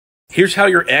Here's how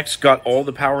your ex got all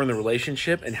the power in the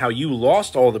relationship and how you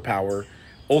lost all the power,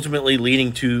 ultimately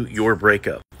leading to your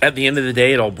breakup. At the end of the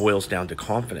day, it all boils down to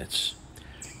confidence.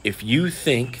 If you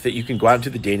think that you can go out into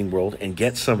the dating world and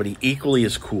get somebody equally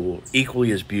as cool,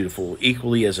 equally as beautiful,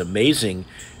 equally as amazing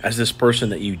as this person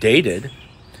that you dated,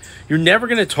 you're never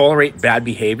going to tolerate bad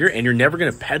behavior and you're never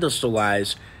going to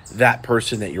pedestalize that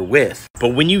person that you're with.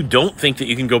 But when you don't think that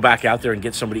you can go back out there and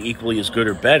get somebody equally as good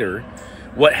or better,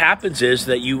 what happens is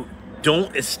that you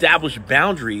don't establish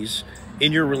boundaries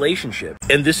in your relationship.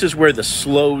 And this is where the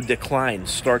slow decline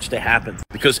starts to happen,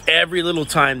 because every little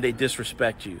time they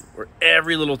disrespect you, or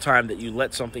every little time that you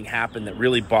let something happen that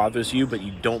really bothers you, but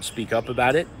you don't speak up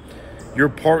about it, your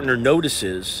partner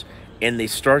notices and they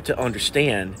start to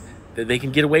understand that they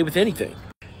can get away with anything.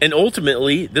 And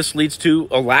ultimately, this leads to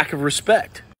a lack of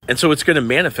respect. And so it's going to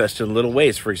manifest in little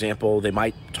ways. For example, they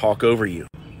might talk over you.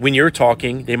 When you're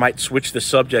talking, they might switch the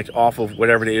subject off of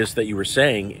whatever it is that you were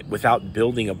saying without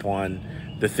building upon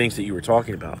the things that you were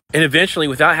talking about. And eventually,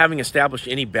 without having established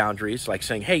any boundaries, like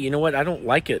saying, hey, you know what? I don't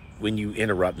like it when you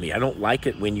interrupt me. I don't like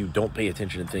it when you don't pay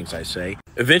attention to things I say.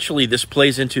 Eventually, this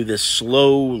plays into this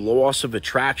slow loss of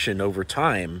attraction over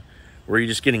time, where you're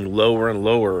just getting lower and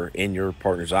lower in your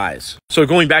partner's eyes. So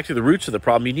going back to the roots of the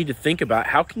problem, you need to think about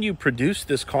how can you produce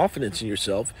this confidence in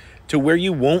yourself to where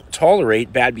you won't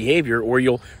tolerate bad behavior, or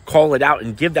you'll call it out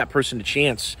and give that person a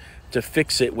chance to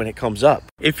fix it when it comes up.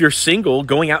 If you're single,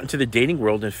 going out into the dating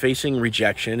world and facing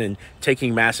rejection and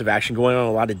taking massive action, going on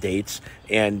a lot of dates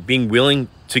and being willing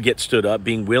to get stood up,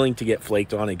 being willing to get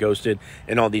flaked on and ghosted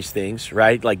and all these things,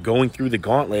 right? Like going through the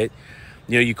gauntlet,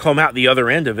 you come out the other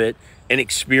end of it an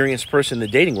experienced person in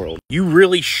the dating world. You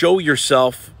really show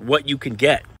yourself what you can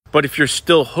get. But if you're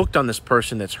still hooked on this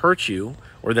person that's hurt you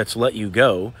or that's let you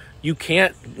go, you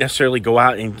can't necessarily go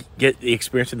out and get the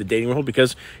experience in the dating world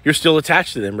because you're still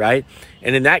attached to them, right?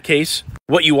 And in that case,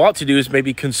 what you ought to do is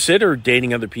maybe consider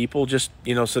dating other people, just,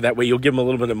 so that way you'll give them a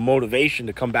little bit of motivation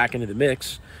to come back into the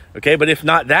mix, okay? But if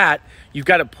not that, you've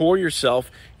got to pour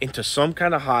yourself into some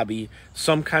kind of hobby,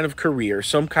 some kind of career,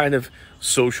 some kind of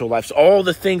social life, all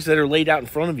the things that are laid out in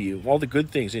front of you, all the good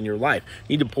things in your life.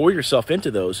 You need to pour yourself into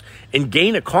those and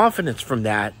gain a confidence from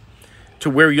that, to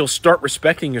where you'll start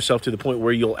respecting yourself to the point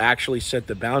where you'll actually set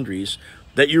the boundaries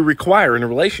that you require in a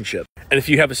relationship. And if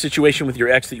you have a situation with your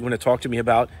ex that you want to talk to me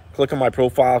about, click on my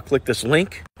profile, click this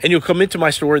link, and you'll come into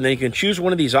my store, and then you can choose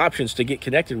one of these options to get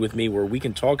connected with me where we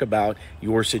can talk about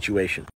your situation.